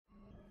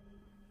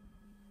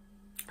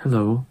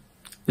Hello,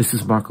 this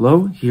is Marc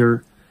Lowe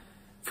here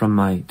from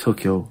my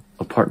Tokyo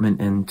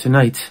apartment, and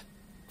tonight,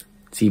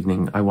 this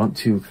evening, I want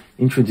to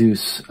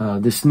introduce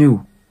this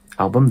new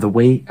album, The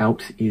Way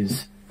Out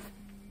Is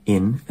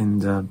In,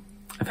 and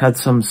I've had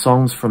some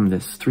songs from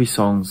this, 3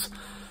 songs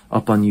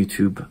up on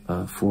YouTube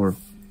for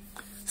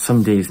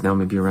some days now,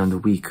 maybe around a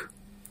week.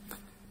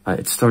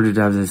 It started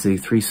out as a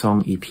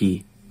 3-song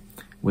EP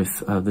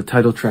with the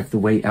title track, The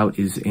Way Out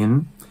Is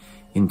In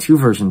 2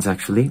 versions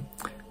actually,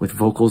 with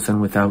vocals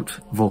and without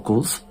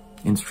vocals,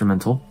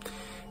 instrumental.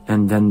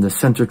 And then the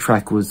center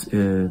track was,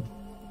 is,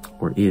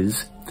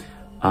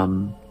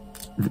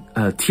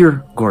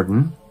 Tear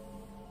Garden,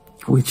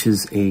 which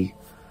is a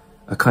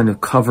kind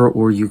of cover,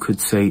 or you could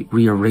say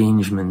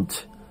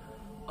rearrangement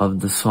of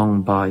the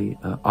song by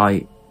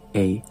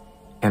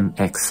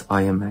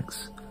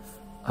IMX,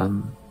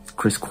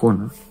 Chris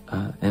Corner.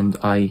 And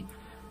I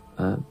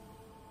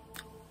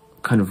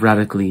kind of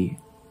radically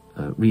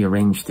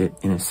rearranged it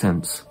in a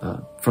sense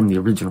from the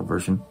original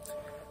version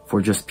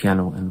for just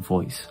piano and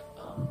voice.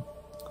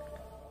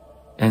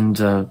 And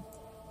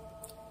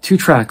 2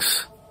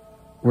 tracks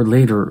were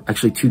later,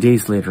 actually 2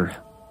 days later,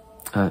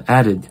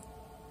 added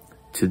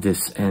to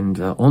this, and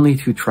only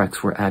 2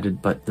 tracks were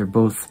added, but they're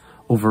both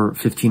over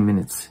 15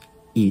 minutes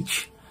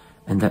each,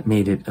 and that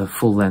made it a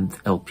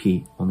full-length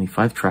LP. Only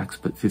 5 tracks,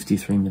 but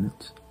 53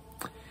 minutes.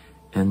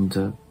 And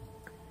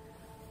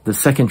the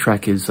second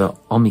track is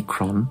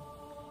Omicron,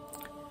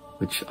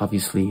 which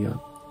obviously,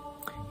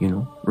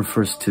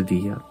 refers to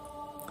the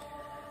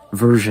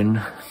version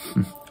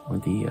or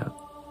the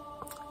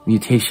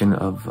mutation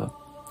of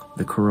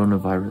the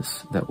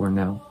coronavirus that we're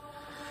now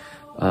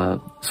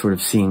sort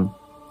of seeing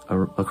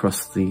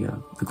across the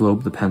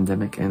globe, the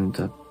pandemic.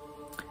 And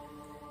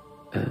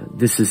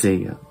this is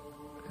a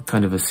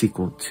kind of a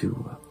sequel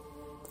to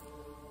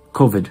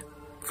COVID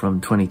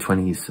from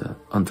 2020's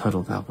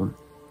Untitled album.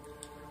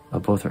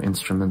 Both are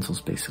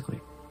instrumentals,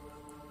 basically.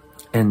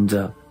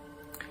 And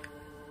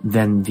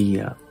then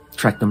the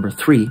track number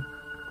 3,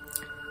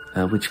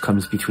 which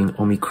comes between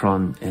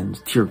Omicron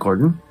and Tear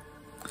Garden,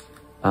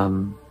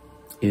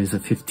 is a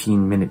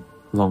 15-minute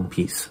long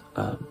piece,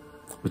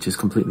 which is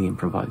completely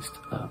improvised,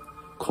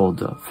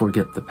 called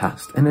Forget the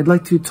Past. And I'd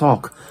like to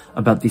talk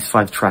about these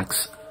 5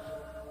 tracks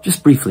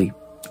just briefly,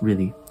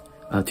 really,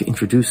 to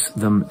introduce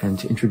them and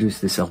to introduce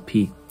this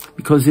LP,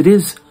 because it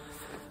is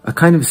a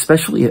kind of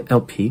special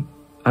LP.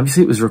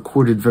 Obviously, it was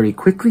recorded very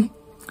quickly,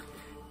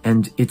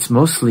 and it's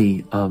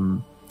mostly,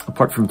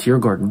 apart from Tear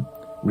Garden,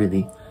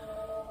 really,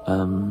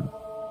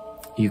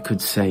 you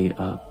could say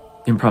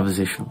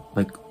improvisational,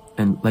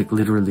 like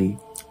literally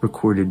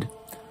recorded.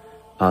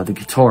 The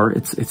guitar,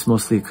 it's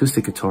mostly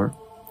acoustic guitar.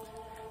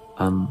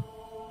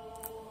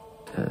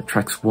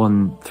 Tracks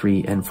 1,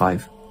 3, and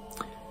 5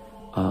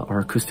 are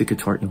acoustic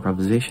guitar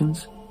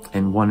improvisations,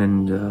 and 1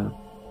 and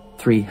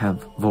 3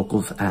 have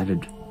vocals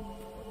added,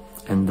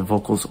 and the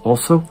vocals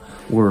also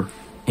were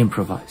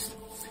improvised.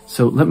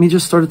 So let me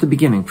just start at the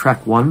beginning.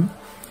 Track 1,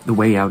 The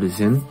Way Out Is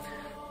In,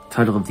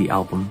 title of the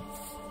album,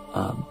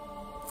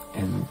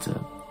 and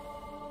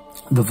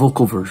the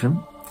vocal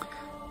version.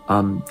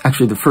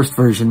 Actually, the first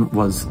version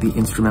was the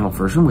instrumental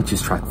version, which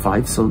is track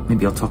 5, so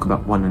maybe I'll talk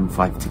about 1 and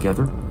 5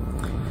 together.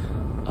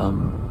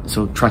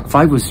 So track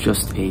 5 was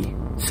just a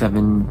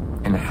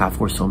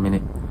 7.5 or so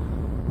minute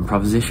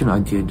improvisation I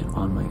did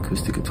on my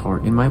acoustic guitar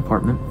in my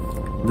apartment,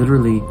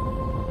 literally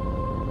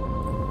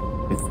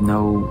with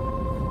no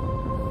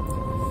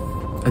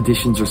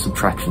additions or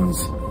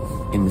subtractions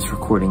in this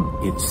recording.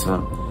 It's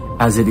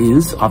as it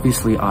is.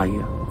 Obviously, I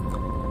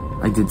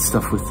did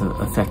stuff with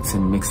effects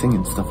and mixing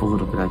and stuff a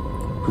little bit. I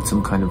put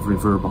some kind of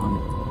reverb on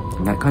it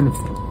and that kind of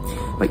thing.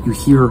 But you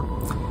hear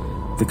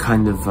the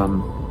kind of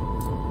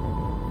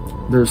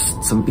there's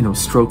some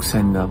strokes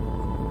and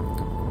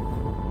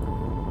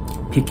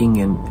picking,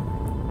 and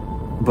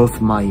both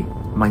my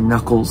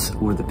knuckles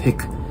or the pick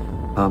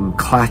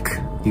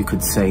clack, you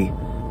could say,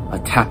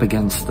 tap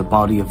against the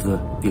body of the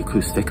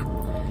acoustic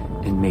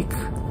and make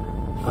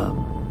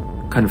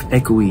kind of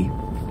echoey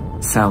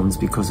sounds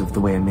because of the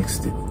way I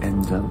mixed it.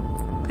 And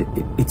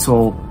it's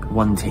all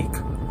one take,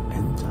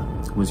 and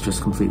it was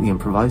just completely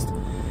improvised.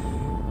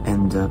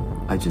 And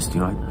I just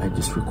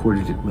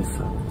recorded it with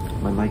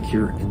my mic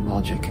here in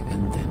Logic,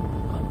 and then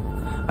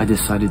I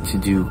decided to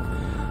do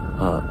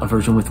a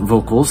version with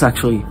vocals.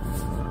 Actually,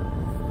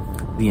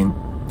 the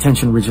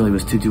intention originally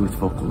was to do with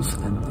vocals,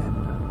 and then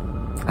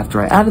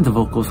after I added the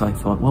vocals, I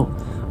thought, well,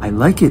 I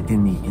like it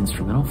in the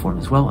instrumental form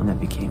as well, and that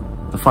became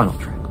the final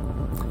track.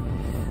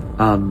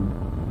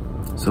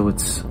 So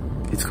it's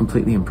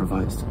completely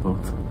improvised,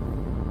 both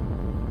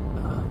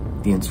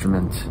the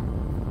instrument,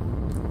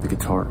 the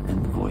guitar,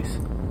 and the voice.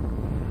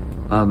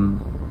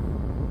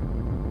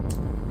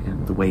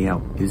 And The Way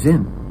Out Is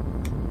In.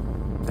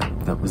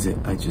 That was it.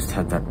 I just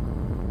had that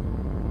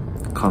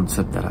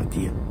concept, that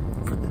idea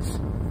for this.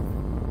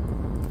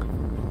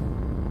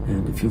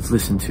 And if you've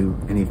listened to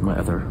any of my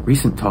other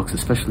recent talks,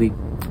 especially,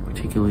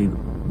 particularly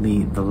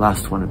the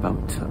last one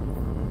about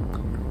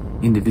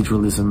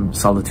individualism,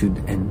 solitude,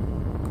 and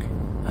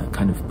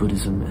kind of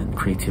Buddhism and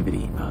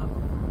creativity,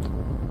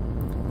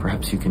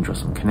 perhaps you can draw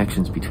some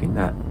connections between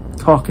that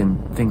talk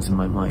and things in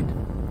my mind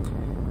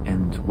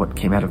and what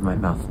came out of my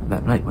mouth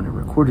that night when I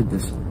recorded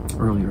this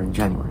earlier in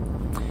January.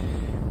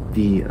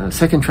 The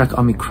second track,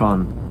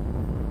 Omicron,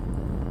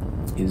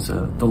 is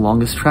the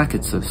longest track.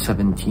 It's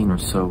 17 or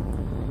so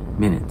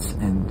minutes,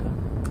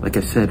 and like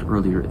I said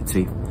earlier, it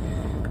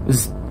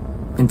was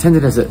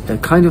intended as a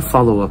kind of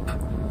follow-up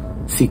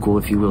sequel,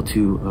 if you will,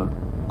 to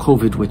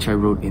COVID, which I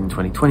wrote in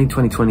 2020.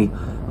 2020,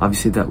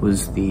 obviously that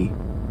was the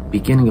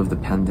beginning of the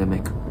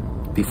pandemic,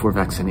 before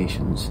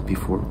vaccinations,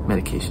 before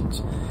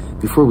medications,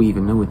 before we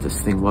even knew what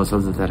this thing was,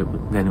 other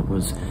than it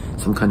was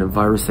some kind of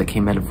virus that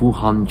came out of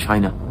Wuhan,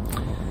 China,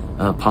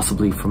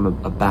 possibly from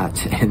a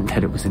bat, and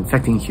that it was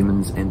infecting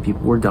humans and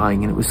people were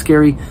dying and it was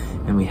scary,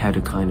 and we had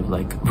to kind of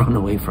like run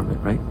away from it,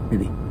 right?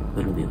 Really,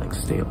 literally like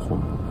stay at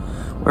home,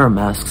 wear our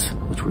masks,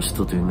 which we're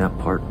still doing that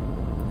part,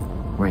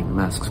 wearing the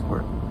masks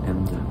part.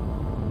 And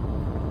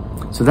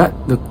so that,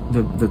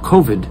 the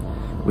COVID,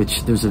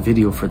 which there's a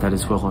video for that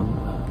as well on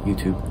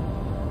YouTube,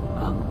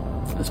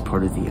 as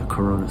part of the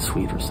Corona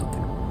Suite or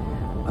something.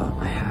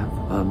 I have,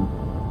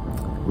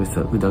 with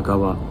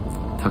Udagawa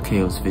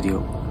Takeo's video.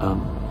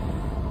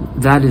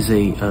 That is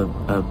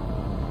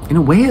in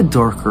a way a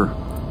darker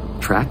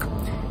track,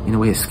 in a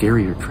way a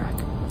scarier track.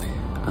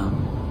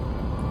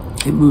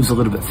 It moves a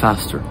little bit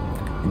faster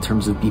in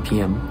terms of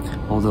BPM,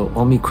 although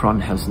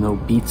Omicron has no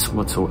beats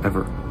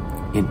whatsoever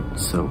in it.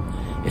 So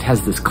it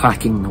has this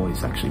clacking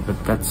noise actually,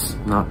 but that's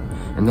not,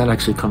 and that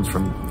actually comes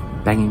from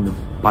banging the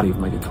body of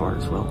my guitar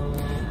as well.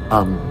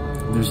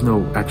 There's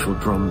no actual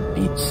drum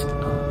beats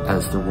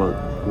as there were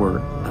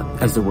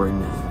in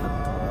the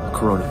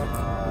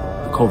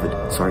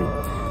COVID, sorry,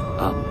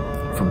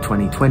 from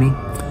 2020.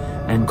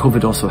 And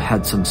COVID also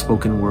had some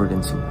spoken word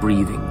and some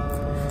breathing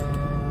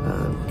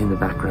in the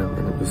background,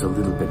 and it was a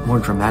little bit more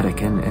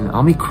dramatic. And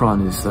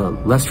Omicron is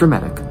less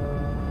dramatic,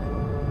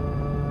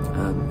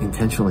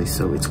 intentionally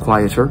so. It's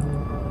quieter.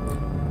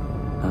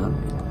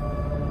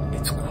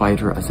 It's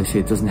quieter, as I say.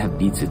 It doesn't have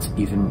beats.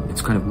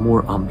 It's kind of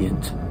more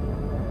ambient.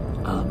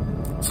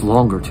 It's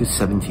longer too,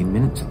 17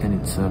 minutes, and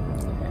it's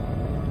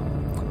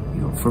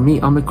for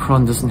me,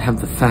 Omicron doesn't have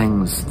the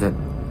fangs that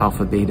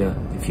Alpha, Beta,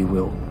 if you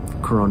will,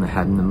 Corona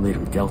had, and then later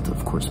Delta,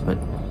 of course. But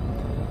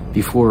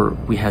before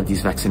we had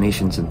these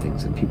vaccinations and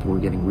things, and people were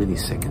getting really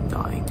sick and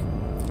dying,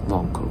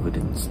 long COVID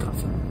and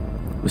stuff, and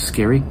it was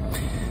scary.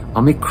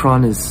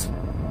 Omicron is,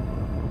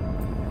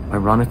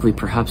 ironically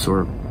perhaps,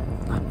 or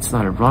it's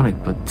not ironic,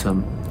 but to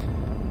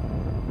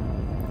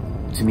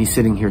me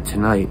sitting here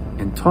tonight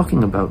and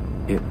talking about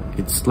it,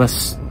 it's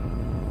less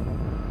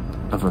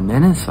of a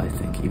menace, I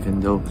think,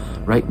 even though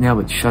right now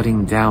it's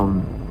shutting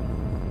down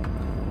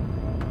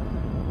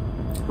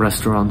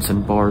restaurants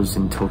and bars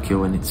in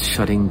Tokyo, and it's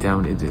shutting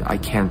down, I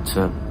can't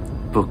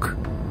book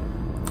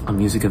a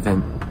music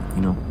event.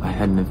 I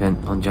had an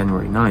event on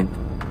January 9th,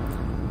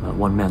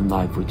 One Man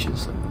Live, which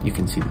is, you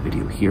can see the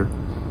video here.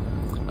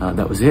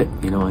 That was it,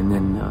 and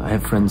then I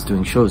have friends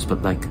doing shows,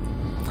 but like,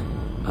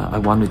 I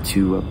wanted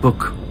to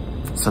book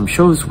some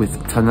shows with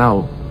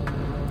Tanao,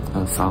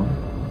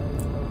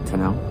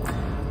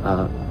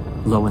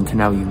 Lowe and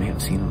Tanao, you may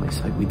have seen on my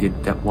site. We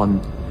did that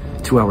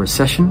 1-2 hour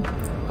session,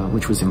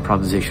 which was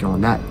improvisational,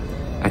 and that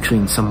actually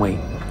in some way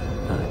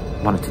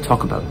wanted to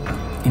talk about,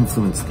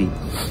 influence the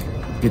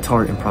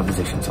guitar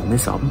improvisations on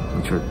this album,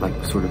 which are like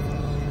sort of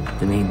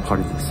the main part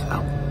of this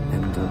album.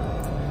 And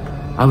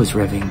I was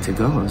revving to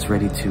go. I was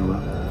ready to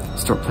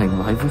start playing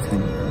live with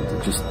him,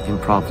 and just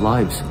improv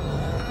lives.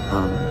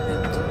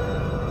 And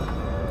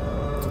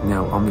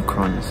now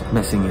Omicron is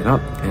messing it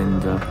up,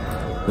 and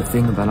the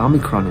thing about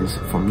Omicron is,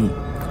 for me,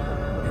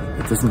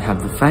 it doesn't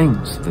have the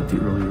fangs that the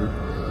earlier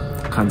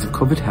kinds of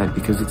COVID had,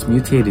 because it's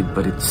mutated,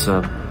 but it's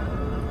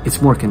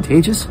more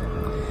contagious.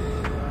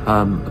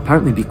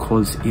 Apparently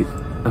because it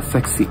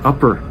affects the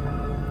upper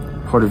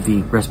part of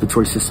the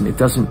respiratory system. It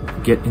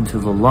doesn't get into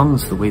the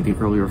lungs the way the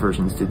earlier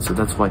versions did, so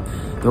that's why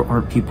there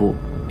aren't people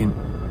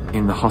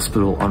in the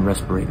hospital on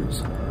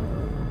respirators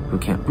who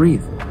can't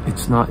breathe.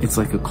 It's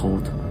like a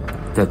cold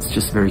that's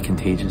just very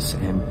contagious,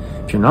 and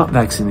if you're not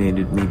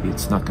vaccinated, maybe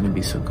it's not going to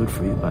be so good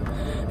for you, but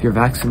if you're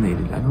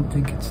vaccinated, I don't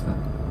think it's that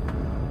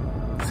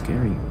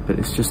scary. But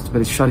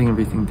it's shutting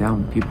everything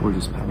down. People are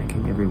just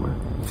panicking everywhere.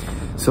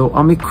 So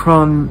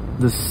Omicron,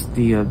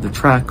 the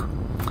track,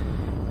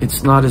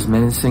 it's not as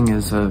menacing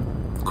as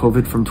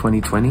COVID from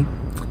 2020,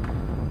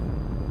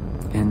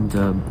 and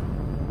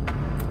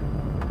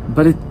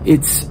but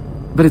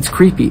it's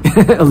creepy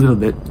a little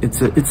bit.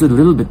 It's a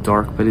little bit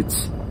dark, but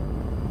it's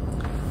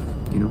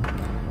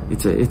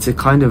it's a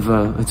kind of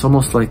it's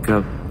almost like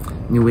a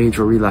new age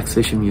or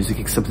relaxation music,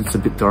 except it's a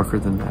bit darker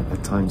than that.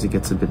 At times it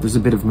gets there's a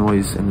bit of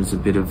noise, and there's a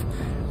bit of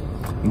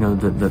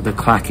the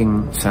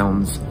clacking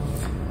sounds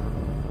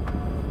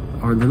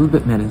are a little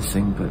bit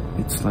menacing, but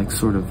it's like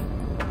sort of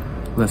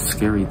less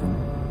scary than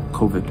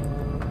COVID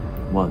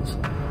was,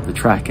 the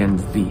track and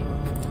the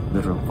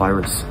literal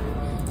virus,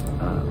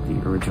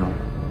 the original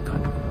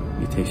kind of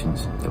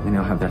mutations that we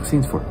now have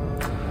vaccines for.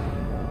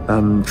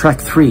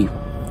 Track 3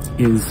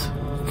 is,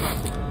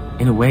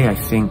 in a way, I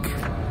think,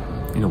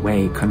 in a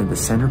way, kind of the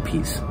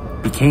centerpiece,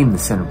 became the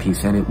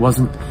centerpiece, and it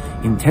wasn't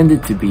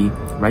intended to be,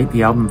 right?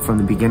 The album from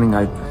the beginning,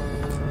 I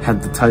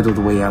had the title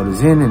The Way Out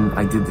Is In, and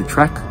I did the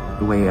track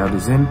The Way Out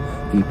Is In.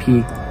 The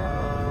EP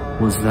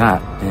was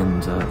that,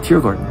 and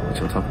Tear Garden,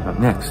 which I'll talk about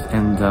next.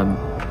 And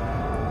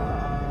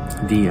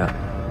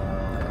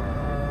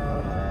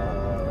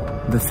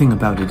the thing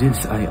about it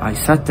is, I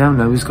sat down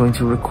and I was going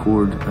to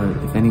record,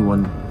 if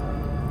anyone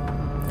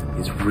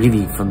is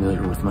really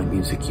familiar with my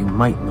music, you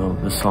might know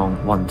the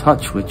song One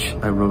Touch, which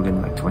I wrote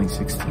in like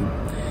 2016.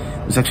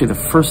 It was actually the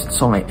first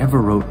song I ever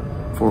wrote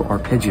for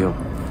arpeggio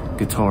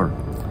guitar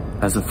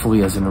as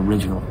an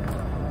original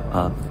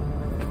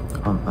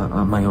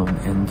on my own.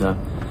 And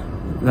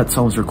that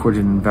song was recorded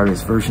in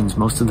various versions.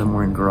 Most of them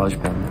were in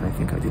GarageBand, and I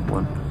think I did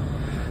one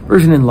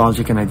version in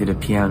Logic, and I did a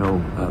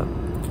piano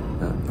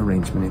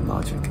arrangement in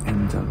Logic.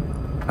 And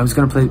I was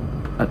going to play,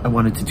 I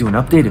wanted to do an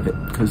update of it,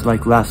 because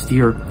like last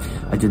year,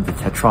 I did the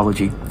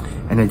tetralogy,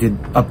 and I did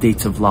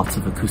updates of lots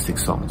of acoustic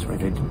songs, right?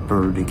 I did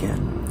Bird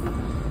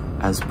again,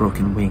 As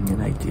Broken Wing,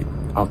 and I did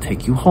I'll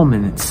Take You Home,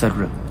 and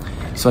etc.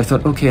 So I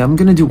thought, okay, I'm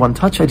going to do One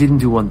Touch. I didn't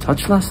do One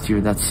Touch last year.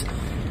 That's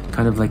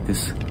kind of like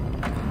this,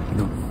 you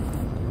know,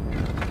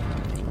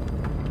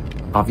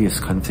 obvious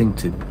kind of thing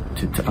to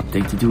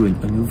update, to do a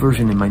new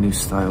version in my new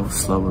style,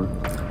 slower,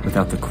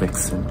 without the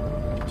clicks, and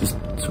just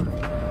sort of,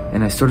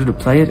 and I started to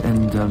play it,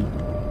 and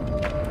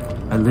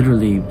I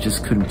literally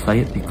just couldn't play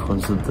it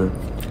because of the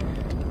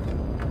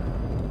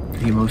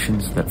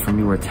emotions that for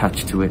me were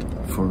attached to it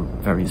for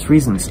various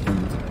reasons,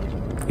 and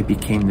it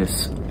became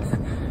this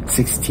 15,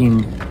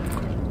 16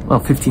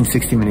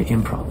 minute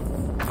improv.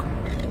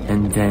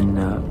 And then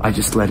I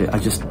just let it, I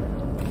just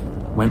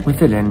went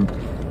with it, and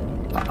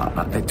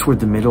toward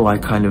the middle I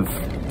kind of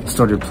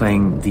started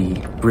playing the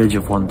bridge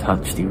of One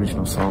Touch, the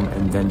original song,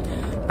 and then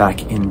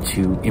back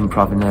into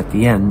improv, and at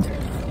the end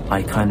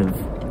I kind of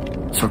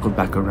circled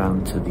back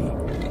around to the,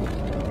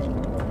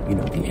 you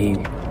know, the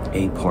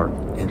A part,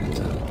 and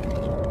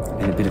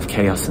a bit of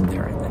chaos in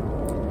there, and then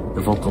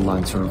the vocal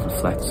line sort of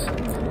reflects.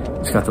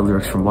 It's got the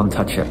lyrics from One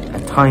Touch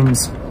at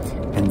times,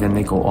 and then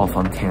they go off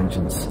on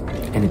tangents,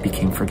 and it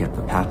became Forget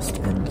the Past.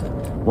 And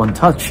One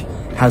Touch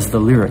has the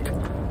lyric,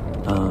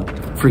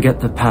 forget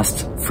the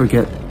past,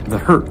 forget the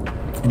hurt,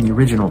 in the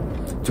original,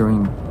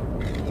 during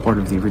part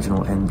of the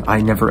original, and I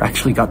never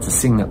actually got to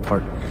sing that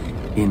part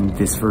in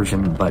this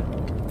version, but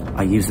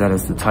I used that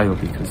as the title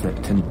because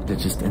that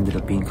just ended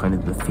up being kind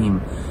of the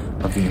theme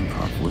of the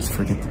improv, was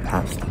forget the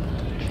past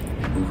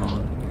and move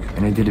on.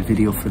 And I did a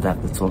video for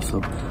that that's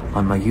also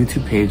on my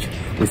YouTube page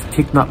with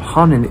Thich Nhat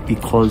Hanh in it,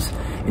 because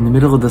in the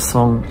middle of the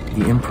song,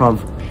 the improv,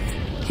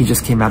 he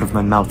just came out of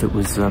my mouth. It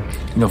was, you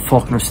know,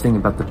 Faulkner's thing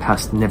about the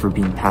past never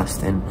being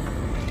past. And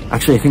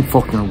actually, I think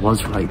Faulkner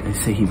was right. I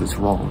say he was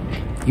wrong.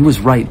 He was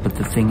right, but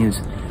the thing is,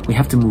 we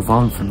have to move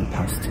on from the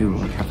past too.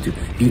 We have to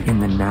be in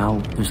the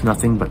now. There's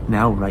nothing but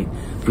now, right?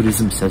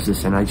 Buddhism says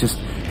this, and I just,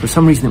 for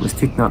some reason, it was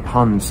Thich Nhat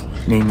Hanh's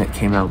name that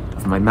came out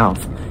of my mouth.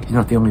 He's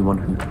not the only one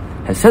who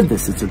has said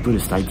this. It's a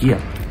Buddhist idea,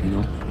 you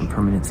know,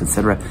 impermanence,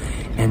 etc.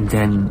 And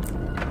then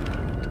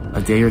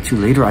a day or two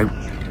later, I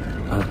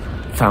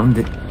found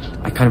that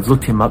I kind of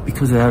looked him up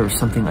because of that or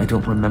something, I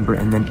don't remember,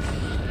 and then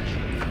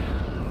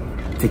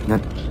Thich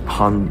Nhat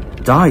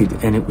Hanh died,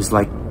 and it was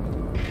like,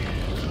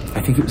 I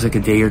think it was like a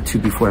day or two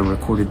before I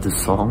recorded the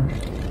song,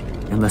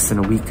 and less than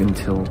a week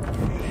until,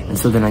 and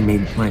so then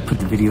when I put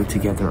the video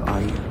together,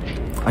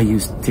 I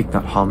used Thich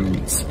Nhat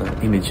Hanh's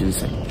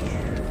images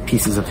and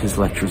pieces of his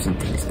lectures and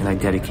things, and I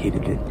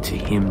dedicated it to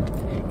him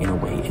in a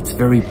way. It's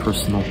very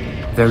personal,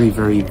 very,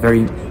 very,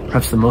 very,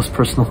 perhaps the most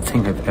personal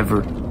thing I've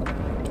ever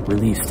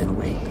released in a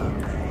way.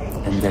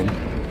 And then,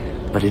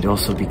 but it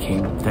also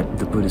became that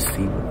the Buddhist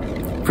theme,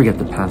 forget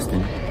the past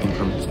and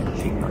impermanence, and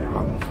Thich Nhat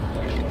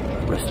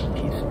Hanh, rest in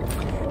peace.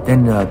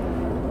 Then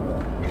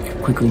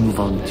quickly move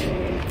on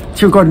to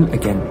Tear Garden.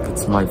 Again,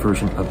 that's my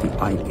version of the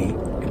IA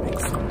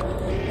remix song.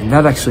 And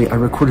that actually, I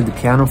recorded the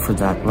piano for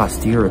that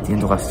last year, at the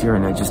end of last year,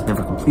 and I just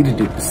never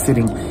completed it. It was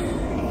sitting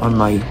on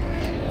my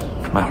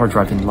hard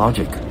drive in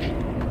Logic.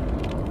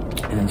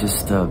 And I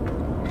just, I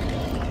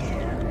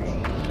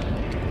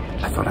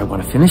thought I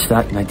want to finish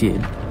that, and I did.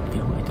 You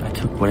know, I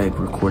took what I had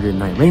recorded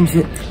and I arranged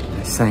it, and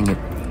I sang it,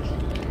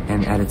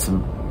 and added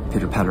some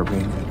pitter-patter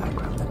rain in the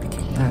background. That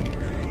became that.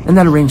 And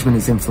that arrangement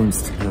is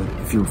influenced,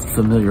 if you're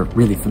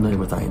really familiar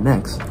with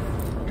IMX,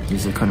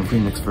 there's a kind of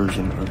remix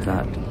version of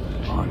that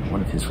on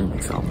one of his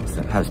remix albums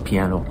that has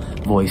piano,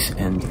 voice,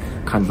 and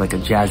kind of like a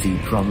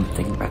jazzy drum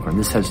thing in the background.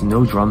 This has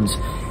no drums,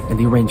 and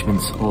the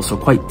arrangement's also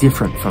quite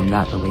different from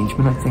that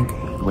arrangement, I think,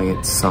 the way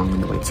it's sung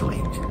and the way it's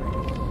arranged.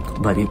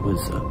 But it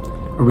was,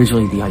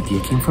 originally the idea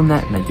came from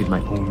that, and I did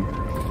my own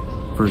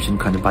version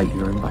kind of by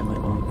ear and by my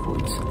own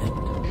chords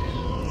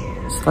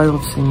and style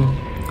of singing.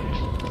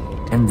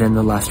 And then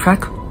the last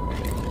track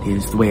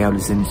is The Way Out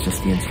Is In. It's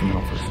just the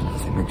instrumental version,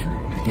 as I mentioned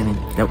at the beginning.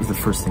 That was the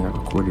first thing I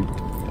recorded.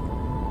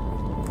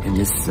 And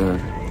this,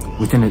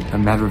 within a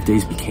matter of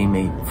days, became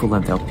a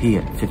full-length LP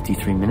at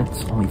 53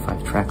 minutes, only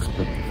 5 tracks,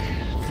 but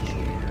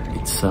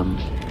it's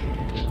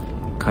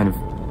kind of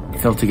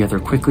fell together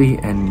quickly,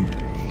 and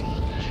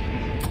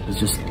was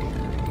just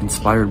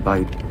inspired by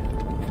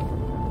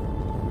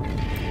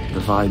the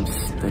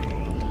vibes that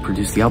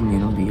produced the album, you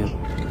know,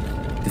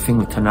 the thing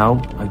with Tanao,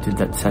 we did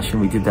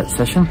that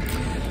session,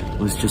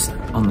 was just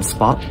on the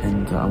spot,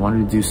 and I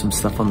wanted to do some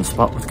stuff on the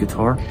spot with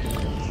guitar.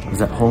 I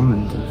was at home,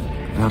 and I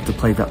don't have to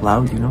play that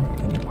loud, you know,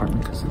 in the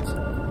apartment because it's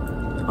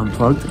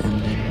unplugged,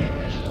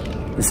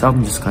 and this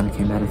album just kind of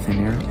came out of thin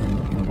air,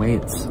 and in a way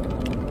it's,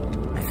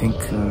 I think,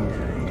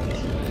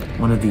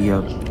 one of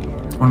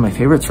my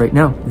favorites right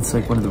now. It's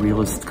like one of the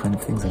realest kind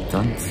of things I've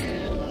done. It's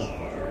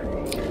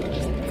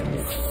kind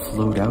of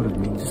flowed out of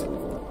me, just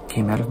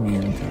came out of me,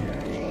 and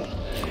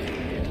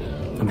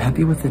I'm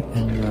happy with it,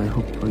 and I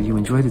hope you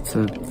enjoyed it.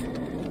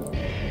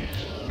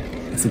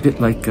 It's a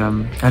bit like,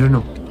 I don't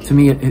know, to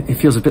me it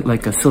feels a bit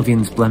like a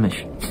Sylvian's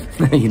Blemish,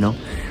 you know,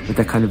 with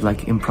that kind of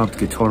like improv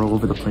guitar all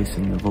over the place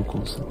in the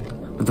vocals.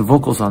 But the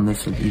vocals on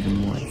this are even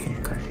more, I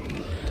think.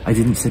 I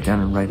didn't sit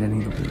down and write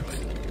any of the lyrics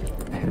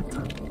ahead of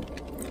time,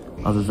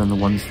 other than the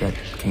ones that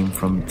came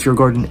from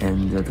Tiergarten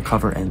and the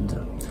cover and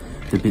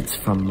the bits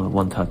from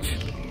One Touch.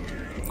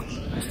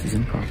 The rest is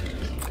improv.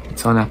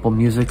 It's on Apple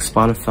Music,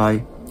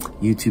 Spotify,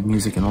 YouTube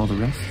Music, and all the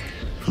rest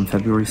from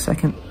February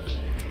 2nd.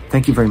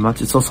 Thank you very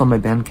much. It's also on my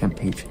Bandcamp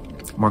page,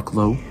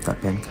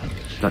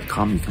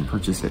 marclowe.bandcamp.com. You can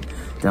purchase it,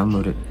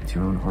 download it to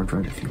your own hard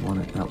drive if you want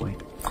it that way.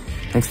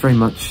 Thanks very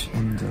much,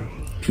 and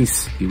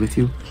peace be with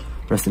you.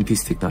 Rest in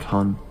peace, Thich Nhat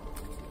Hanh.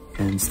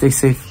 And stay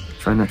safe.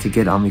 Try not to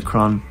get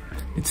Omicron.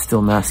 It's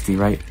still nasty,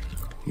 right?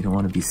 You don't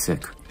want to be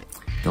sick.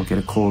 Don't get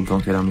a cold,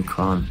 don't get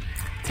Omicron.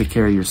 Take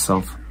care of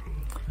yourself.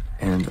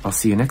 And I'll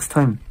see you next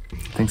time.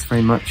 Thanks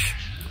very much.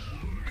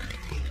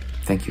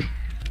 Thank you.